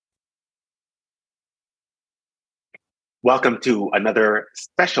Welcome to another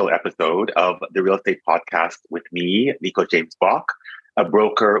special episode of the Real Estate Podcast with me, Nico James Bach, a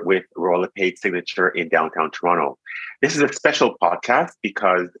broker with Royal LePage Signature in downtown Toronto. This is a special podcast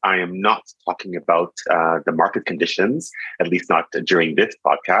because I am not talking about the market conditions, at least not during this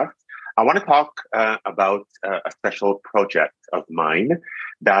podcast. I want to talk about a special project of mine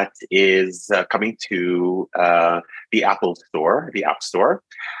that is coming to the Apple Store, the App Store.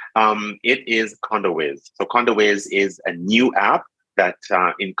 It is CondoWiz. So CondoWiz is a new app that,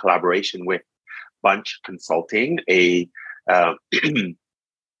 in collaboration with Bunch Consulting, a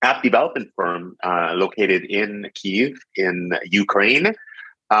app development firm located in Kyiv, in Ukraine,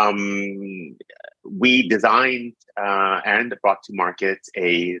 we designed and brought to market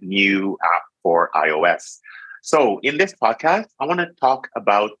a new app for iOS. So in this podcast, I want to talk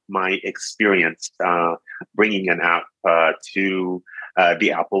about my experience bringing an app to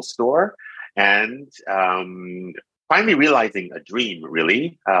the Apple Store and finally realizing a dream,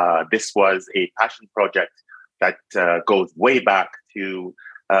 really. This was a passion project that goes way back to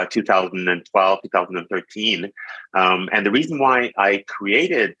 2012, 2013. And the reason why I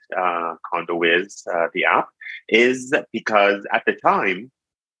created CondoWiz, the app, is because at the time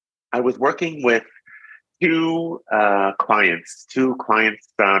I was working with two clients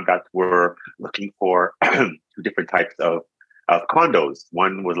that were looking for two different types of condos.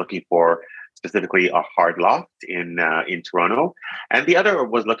 One was looking for specifically a hard loft in Toronto, and the other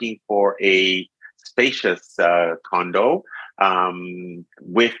was looking for a spacious condo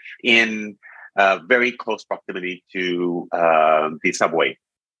within very close proximity to the subway.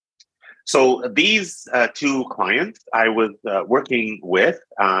 So these two clients I was working with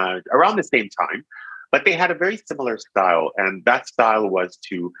around the same time, but they had a very similar style. And that style was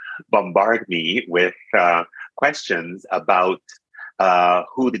to bombard me with questions about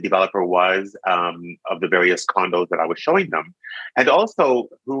who the developer was of the various condos that I was showing them, and also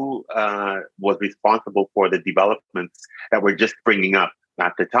who was responsible for the developments that were just springing up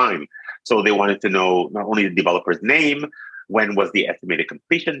at the time. So they wanted to know not only the developer's name, when was the estimated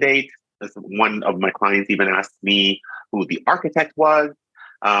completion date. One of my clients even asked me who the architect was.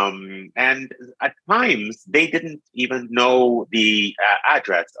 And at times they didn't even know the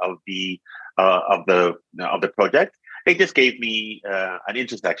address of the project. They just gave me an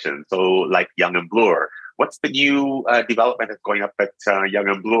intersection. So like Yonge and Bloor. What's the new development that's going up at Yonge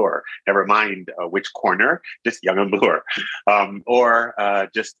and Bloor? Never mind which corner, just Yonge and Bloor. Or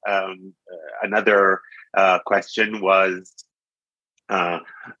another question was,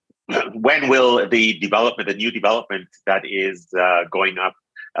 when will the new development that is going up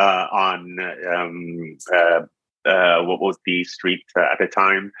on what was the street at the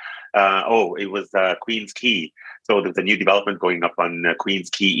time? It was Queens Quay. So there's a new development going up on Queens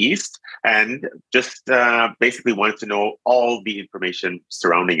Quay East, and just basically wanted to know all the information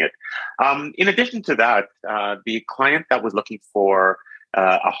surrounding it. In addition to that, the client that was looking for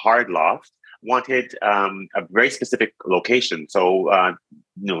a hard loft wanted a very specific location. So,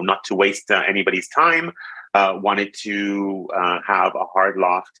 not to waste anybody's time, wanted to have a hard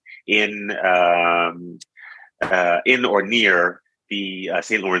loft in or near the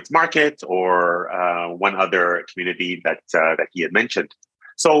St. Lawrence Market or one other community that he had mentioned.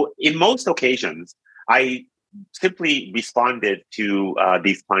 So in most occasions, I simply responded to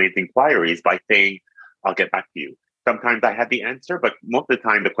these client inquiries by saying, I'll get back to you. Sometimes I had the answer, but most of the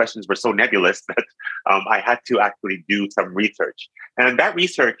time the questions were so nebulous that I had to actually do some research. And that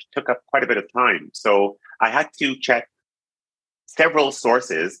research took up quite a bit of time. So I had to check several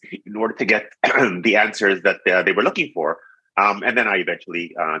sources in order to get the answers that they were looking for. And then I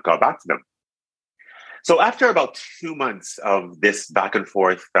eventually got back to them. So after about 2 months of this back and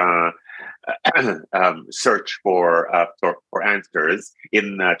forth search for answers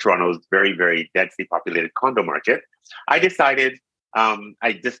in Toronto's very, very densely populated condo market, I decided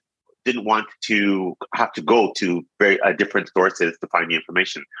I just didn't want to have to go to very different sources to find the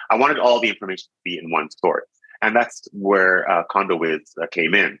information. I wanted all the information to be in one source. And that's where CondoWiz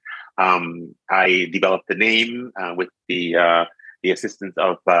came in. I developed the name with the assistance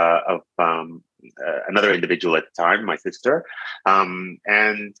of another individual at the time, my sister,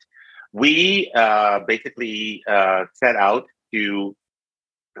 and we basically set out to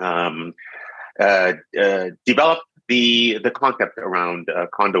develop the concept around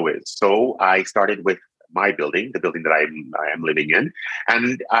CondoWiz. So I started with my building, the building that I am living in,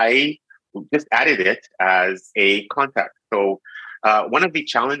 and I just added it as a contact. So one of the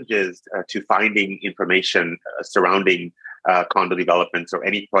challenges to finding information surrounding condo developments or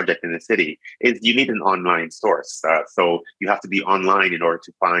any project in the city is you need an online source. So you have to be online in order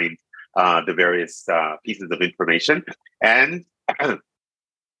to find the various pieces of information, and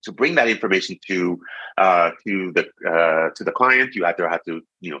to bring that information to the client, you either have to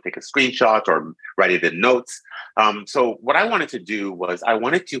take a screenshot or write it in notes. So what I wanted to do was I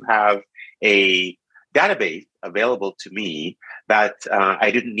wanted to have a database available to me that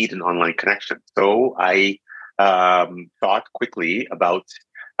I didn't need an online connection. So I thought quickly about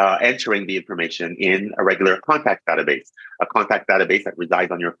entering the information in a regular contact database. A contact database that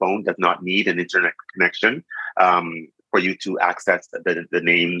resides on your phone does not need an internet connection for you to access the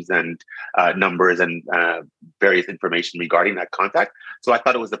names and numbers and various information regarding that contact. So I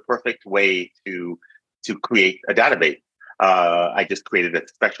thought it was the perfect way to create a database. I just created a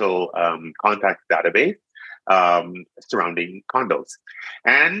special contact database surrounding condos.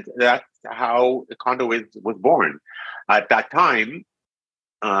 And that's how CondoWiz was born. At that time,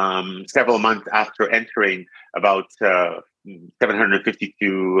 several months after entering about 750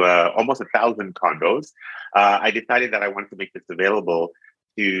 to almost 1,000 condos, I decided that I wanted to make this available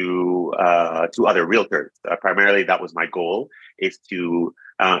to other realtors. Primarily, that was my goal: is to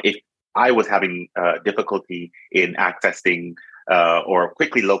if I was having difficulty in accessing or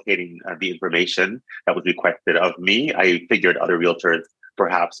quickly locating the information that was requested of me, I figured other realtors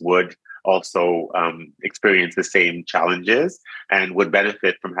perhaps would also experience the same challenges and would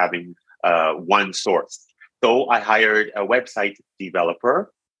benefit from having one source. So I hired a website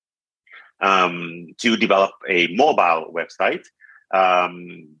developer to develop a mobile website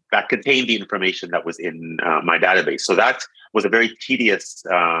that contained the information that was in my database. So that was a very tedious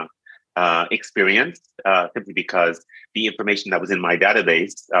experience, simply because the information that was in my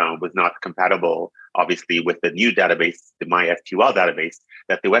database was not compatible, obviously, with the new database, the MySQL database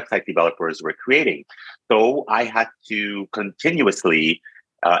that the website developers were creating. So I had to continuously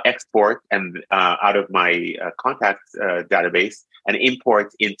export and out of my contacts database and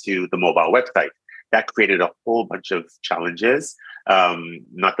import into the mobile website. That created a whole bunch of challenges,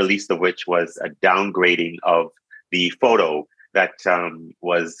 not the least of which was a downgrading of the photo that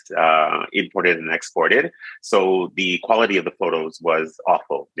was imported and exported. So the quality of the photos was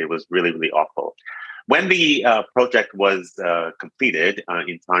awful. It was really, really awful. When the project was completed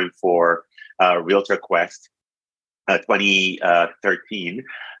in time for Realtor Quest 2013,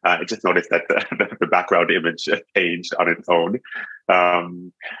 I just noticed that the background image changed on its own.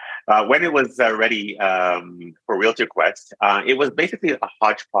 When it was ready for Realtor Quest, it was basically a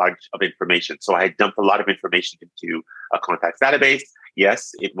hodgepodge of information. So I had dumped a lot of information into a contacts database.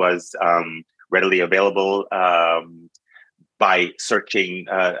 Yes, it was readily available by searching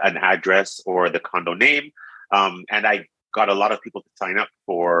an address or the condo name, and I got a lot of people to sign up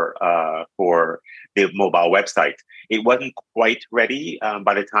for the mobile website. It wasn't quite ready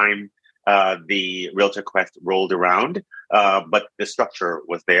by the time the Realtor Quest rolled around, but the structure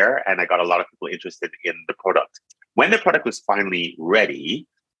was there, and I got a lot of people interested in the product. When the product was finally ready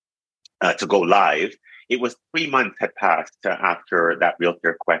to go live, it was 3 months had passed after that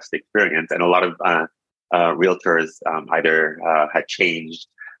Realtor Quest experience, and a lot of realtors either had changed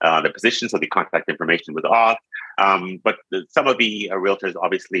the position, so the contact information was off. But some of the realtors,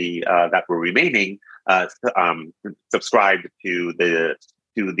 obviously, that were remaining, subscribed to the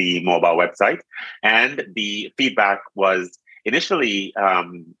mobile website, and the feedback was initially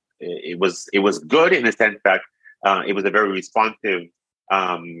it was good in the sense that it was a very responsive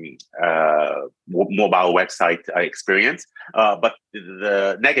mobile website experience, but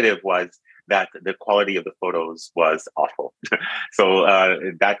the negative was that the quality of the photos was awful. So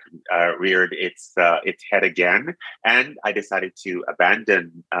that reared its head again, and I decided to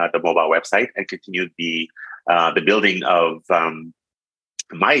abandon the mobile website and continue the building of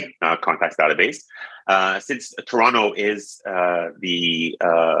my contacts database. Since Toronto is the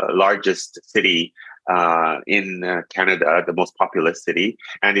largest city in Canada, the most populous city,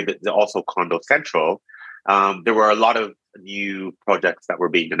 and it is also condo central, there were a lot of new projects that were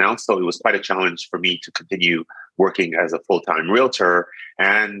being announced. So it was quite a challenge for me to continue working as a full-time realtor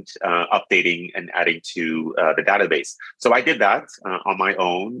and updating and adding to the database. So I did that on my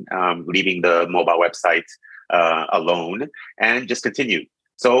own, leaving the mobile website alone, and just continued.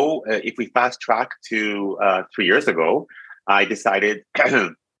 So if we fast track to 3 years ago, I decided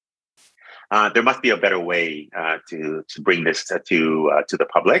there must be a better way to bring this to the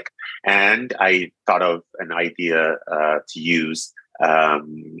public, and I thought of an idea to use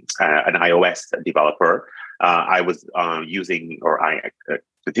an iOS developer. I was using, or I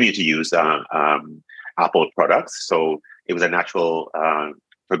continue to use Apple products, so it was a natural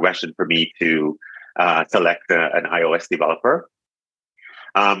progression for me to select an iOS developer.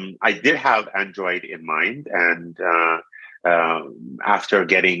 I did have Android in mind, and after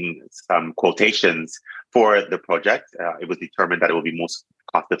getting some quotations for the project, it was determined that it would be most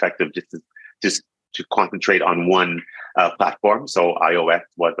cost effective just to concentrate on one platform. So iOS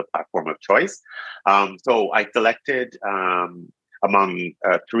was the platform of choice. So I selected among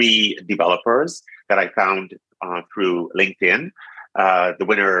three developers that I found through LinkedIn. The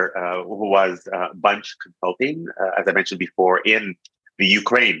winner, who was Bunch Consulting, as I mentioned before, in the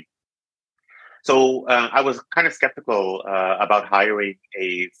Ukraine. So I was kind of skeptical about hiring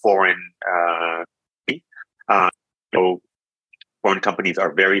a foreign company. So foreign companies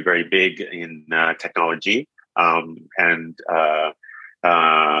are very, very big in technology and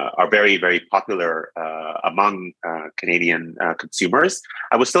are very, very popular among Canadian consumers.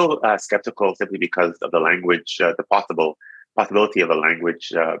 I was still skeptical simply because of the language, the possibility of a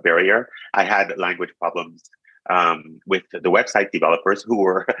language barrier. I had language problems with the website developers who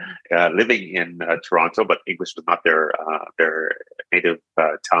were living in Toronto, but English was not their native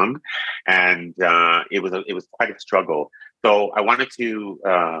tongue, and it was quite a struggle. So I wanted to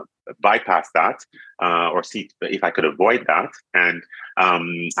bypass that or see if I could avoid that, and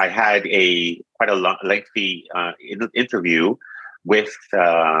I had quite a lengthy interview with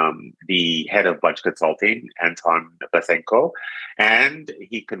the head of Bunch Consulting, Anton Blasenko, and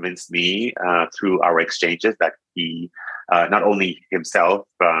he convinced me through our exchanges that he, not only himself,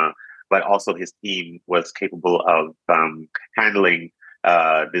 but also his team was capable of handling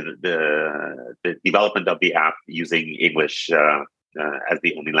the development of the app using English as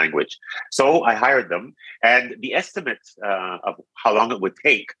the only language. So I hired them, and the estimate of how long it would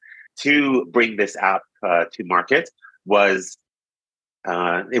take to bring this app to market was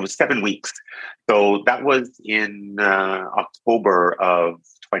it was 7 weeks. So that was in October of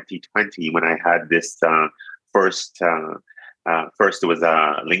 2020 when I had this first. First, it was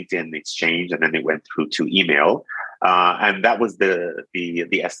a LinkedIn exchange, and then it went through to email, and that was the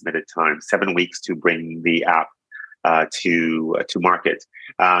estimated time: 7 weeks to bring the app to market.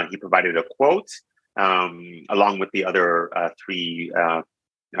 He provided a quote along with the other three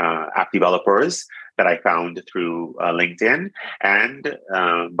app developers that I found through LinkedIn, and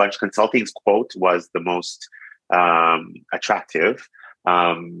Bunch Consulting's quote was the most attractive,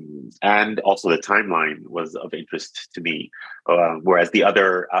 and also the timeline was of interest to me, whereas the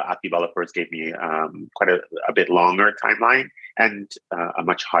other app developers gave me quite a bit longer timeline and a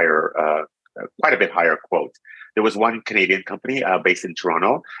much higher, quite a bit higher quote. There was one Canadian company based in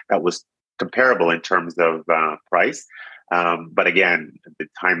Toronto that was comparable in terms of price. But again, the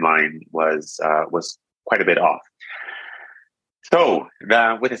timeline was quite a bit off. So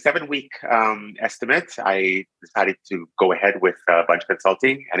with a 7-week estimate, I decided to go ahead with Bunch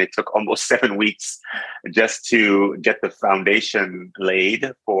Consulting, and it took almost 7 weeks just to get the foundation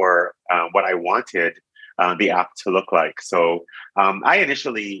laid for what I wanted the app to look like. So I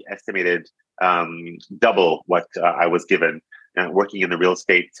initially estimated double what I was given. Working in the real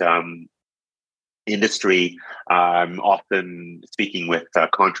estate industry, I'm often speaking with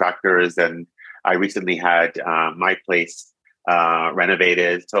contractors, and I recently had my place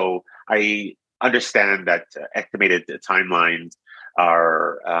renovated. So I understand that estimated timelines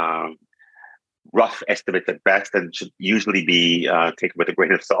are rough estimates at best and should usually be taken with a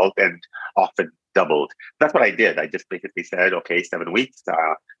grain of salt and often doubled. That's what I did. I just basically said, okay, 7 weeks,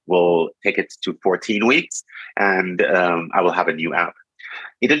 we'll take it to 14 weeks, and I will have a new app.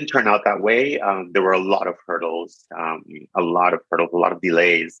 It didn't turn out that way. There were a lot of hurdles, a lot of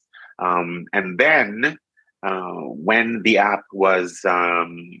delays. And then when the app was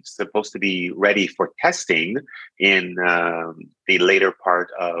supposed to be ready for testing in the later part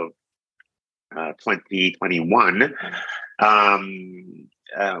of 2021,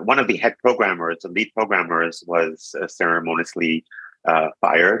 one of the lead programmers was ceremoniously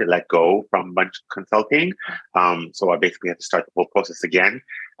fired, let go from Bunch Consulting. So I basically had to start the whole process again.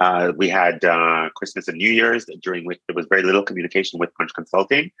 We had Christmas and New Year's, during which there was very little communication with Bunch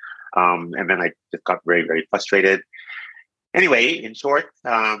Consulting. And then I just got very, very frustrated. Anyway, in short,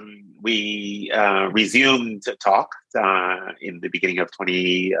 we resumed talks in the beginning of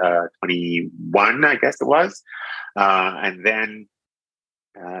 2021, I guess it was. And then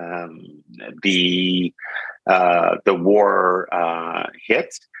the war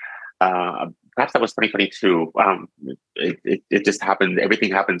hit. Perhaps that was 2022. It just happened.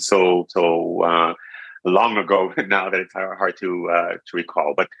 Everything happened so long ago now that it's hard to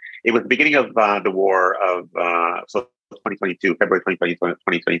recall. But it was the beginning of the war of 2022, February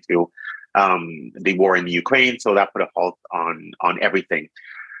 2022, the war in Ukraine. So that put a halt on everything.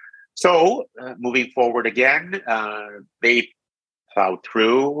 So moving forward again, they plowed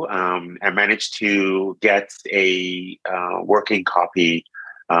through and managed to get a working copy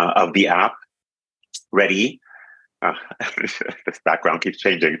of the app ready. Uh, this background keeps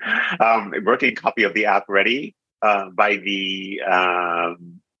changing. Working copy of the app ready by the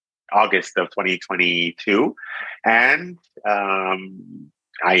August of 2022, and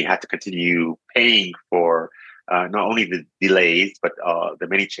I had to continue paying for not only the delays but the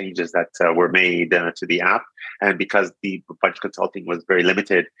many changes that were made to the app. And because the Bunch Consulting was very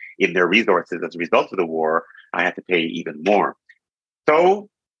limited in their resources as a result of the war, I had to pay even more. So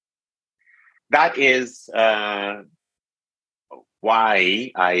that is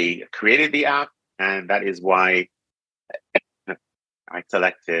why I created the app, and that is why I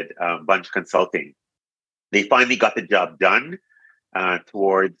selected Bunch Consulting. They finally got the job done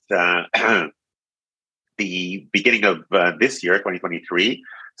towards the beginning of this year, 2023.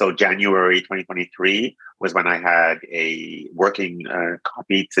 So January 2023 was when I had a working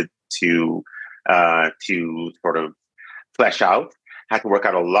copy to sort of flesh out. Had to work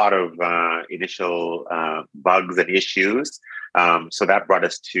out a lot of initial bugs and issues. So that brought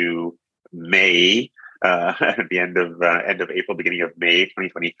us to May, at the end of April, beginning of May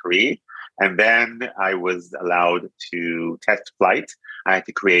 2023. And then I was allowed to test flight. I had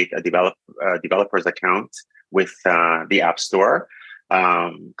to create a developer's account with the App Store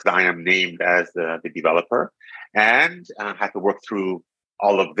because I am named as the developer, and had to work through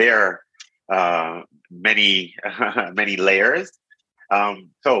all of their many many layers.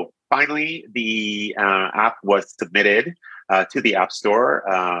 So finally, the app was submitted to the App Store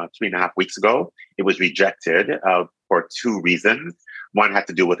 3.5 weeks ago. It was rejected for two reasons. One had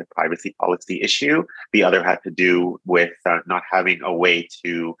to do with a privacy policy issue. The other had to do with not having a way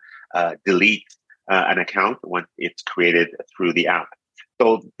to delete an account once it's created through the app.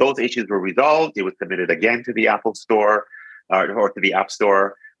 So those issues were resolved. It was submitted again to the Apple Store or to the App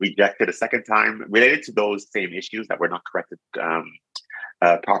Store, rejected a second time related to those same issues that were not corrected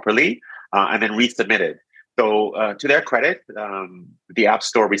properly, and then resubmitted. So to their credit, the App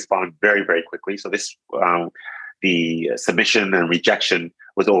Store responded very, very quickly. So this the submission and rejection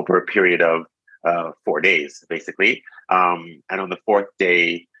was over a period of 4 days, basically. And on the fourth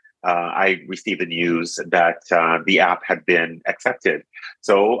day, I received the news that the app had been accepted.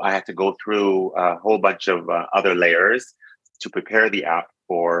 So I had to go through a whole bunch of other layers to prepare the app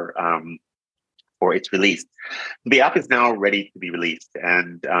for its release. The app is now ready to be released,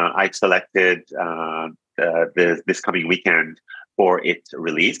 and I've selected this coming weekend for its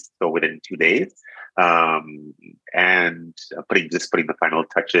release, so within 2 days, and putting the final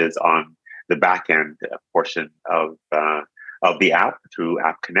touches on the back end portion of the app through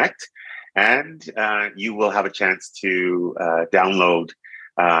App Connect, and you will have a chance to download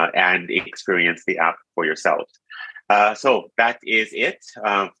and experience the app for yourselves. So that is it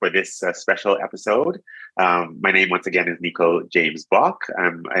for this special episode. My name, once again, is Nico James Bach.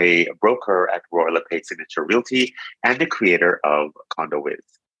 I'm a broker at Royal LePage Signature Realty and the creator of CondoWiz.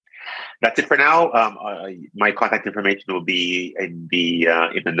 That's it for now. My contact information will be in the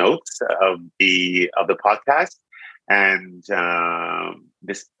notes of the podcast. And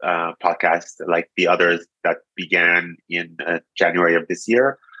this podcast, like the others that began in January of this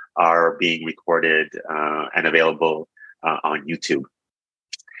year, are being recorded and available on YouTube.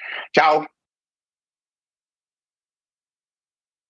 Ciao.